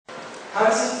How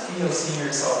does it feel seeing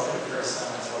yourself for the first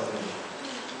time on television?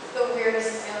 The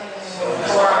weirdest feeling in the world.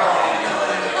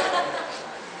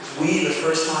 We, the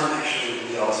first time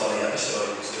actually we all saw the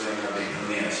episode was during our big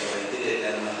premiere, so they did it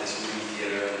at like this movie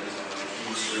theater, and it was on a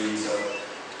huge screen, so,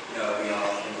 you know, we all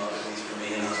came up, at least for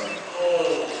me, and I was like,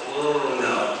 oh,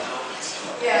 no.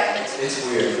 Yeah. It's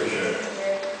weird for sure.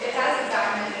 It hasn't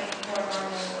gotten any more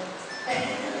normal.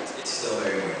 It's still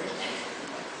very weird.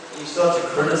 You start to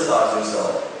criticize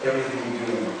yourself, everything you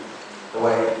do, the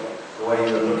way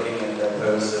you're looking at that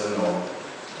person, or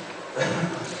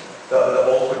the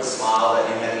awkward smile that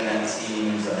you had in that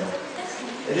scene. So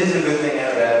it is a good thing and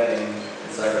a bad thing.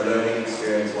 It's like a learning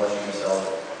experience watching yourself,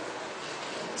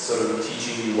 sort of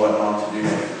teaching you what not to do.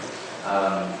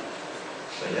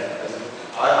 But yeah,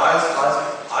 I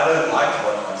don't like to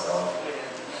watch myself.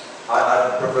 I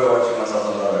prefer watching myself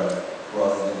alone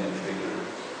rather than in a big group.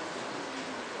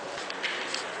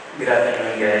 Good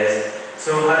afternoon, guys.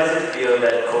 So how does it feel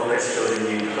that Coke has chosen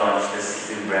you to launch this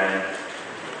new brand?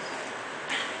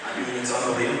 I mean, it's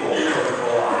unbelievable.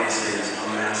 Coca-Cola obviously is a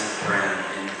massive brand,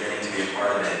 and getting to be a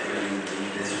part of it really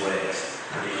in this way is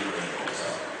pretty unbelievable. So.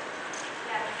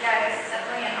 Yeah, it's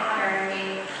definitely an honor. I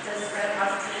mean, to spread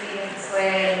positivity in this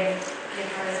way and be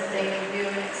part of something new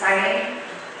and exciting.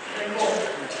 Really cool.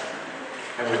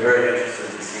 And we're very interested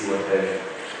to see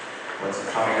what's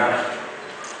coming up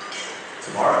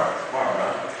tomorrow,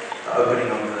 right? The opening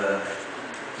of the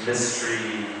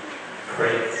mystery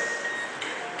crate.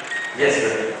 Yes,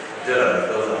 but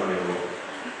those are unbelievable.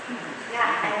 Yeah,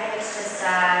 I think it's just,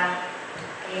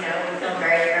 you know, we feel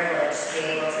very privileged to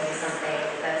be able to do something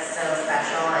that's so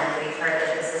special, and we've heard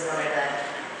that this is one of the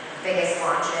biggest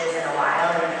launches in a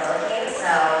while in the Philippines,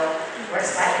 so we're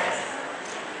excited.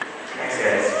 Thanks,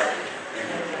 guys.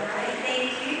 Alright,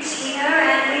 thank you, Gina.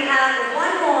 And we have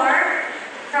one more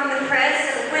from the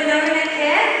press, Winona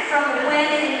Kid from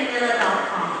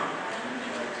WhenInManila.com.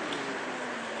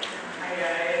 Hi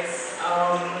guys, I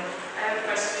have a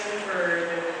question for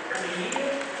me.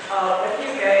 What do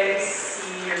you guys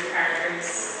see your characters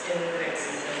in the next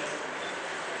season?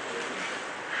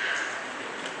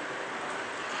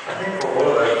 I think for all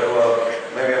of it, well,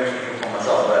 maybe I'm speaking for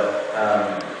myself, but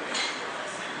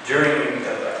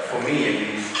for me at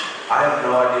least, I have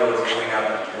no idea what's going up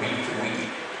week to week.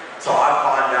 So I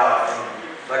find out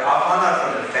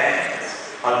from the fans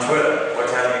on Twitter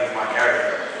what's happening to my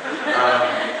character.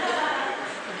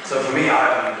 So for me, I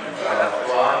have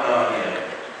no idea.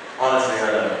 Honestly,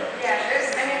 I don't know. Yeah,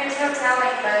 there's no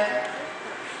telling, but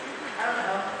I don't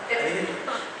know.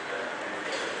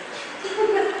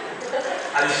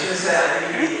 I was going to say, I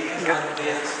think it's not the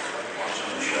best watching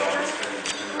the show. It's been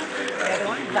really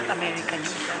great, but I think you really get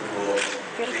to cool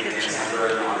big dance number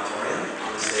in the auditorium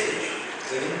on the stage.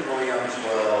 So I think you're going up as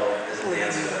well as a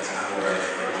dancer. That's kind of where I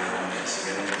feel my home is.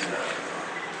 So getting into that.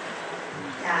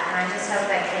 Yeah, and I just hope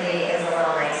that Kitty is a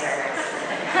little nicer next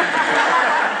time.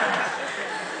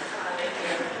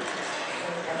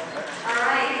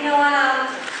 Alright, you know what,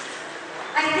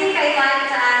 I think I'd like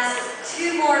to ask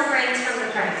two more friends from the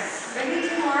press. Maybe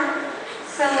two more?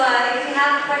 So if you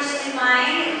have a question in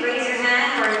mind, raise your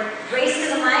hand or race to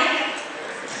the mic.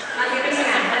 Raise your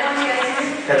hand. I don't want you guys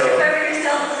to cover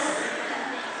yourselves.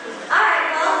 Alright,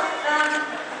 well,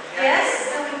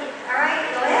 yes?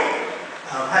 Alright, go ahead.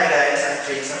 Hi guys, I'm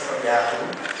Jason from Yahoo.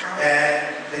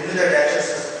 And the new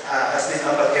directions has been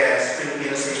up against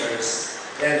Filipino singers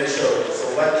in the show.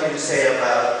 So what can you say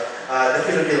about the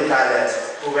Filipino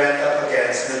talents who went up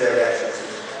against new directions?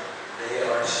 They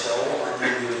are so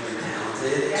unbelievably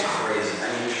talented. It's crazy. I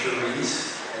mean,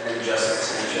 Charisse and then Jessica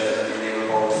Sanchez, I mean, they were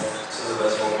both some of the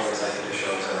best vocalists I think the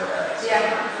show's ever had. So Yeah.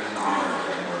 it was an honor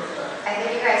to be part of that. I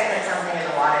think you guys put something in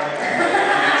the water there.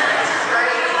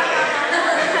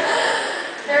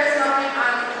 There's a moment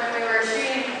when we were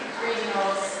shooting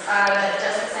regionals that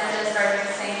Jessica Sanchez started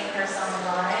singing her song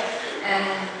live, and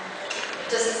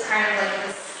just kind of like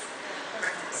this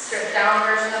stripped down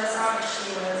version of the song.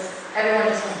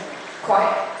 Everyone just went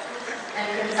quiet and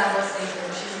couldn't stop listening to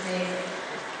her. She's amazing.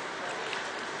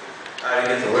 I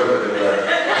didn't get to work with her, but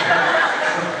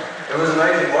it was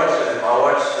amazing watching it. I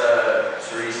watched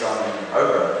Charisse on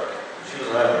Oprah. She was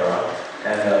on Oprah, right?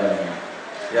 And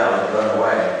yeah, I was blown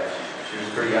away. She was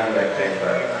pretty young back then,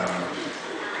 but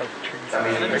I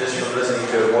mean, just from listening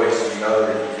to her voice, you know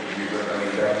that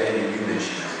back then you knew that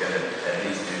she was going to at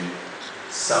least do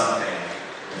something,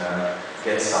 you know,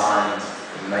 get signed,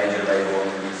 major label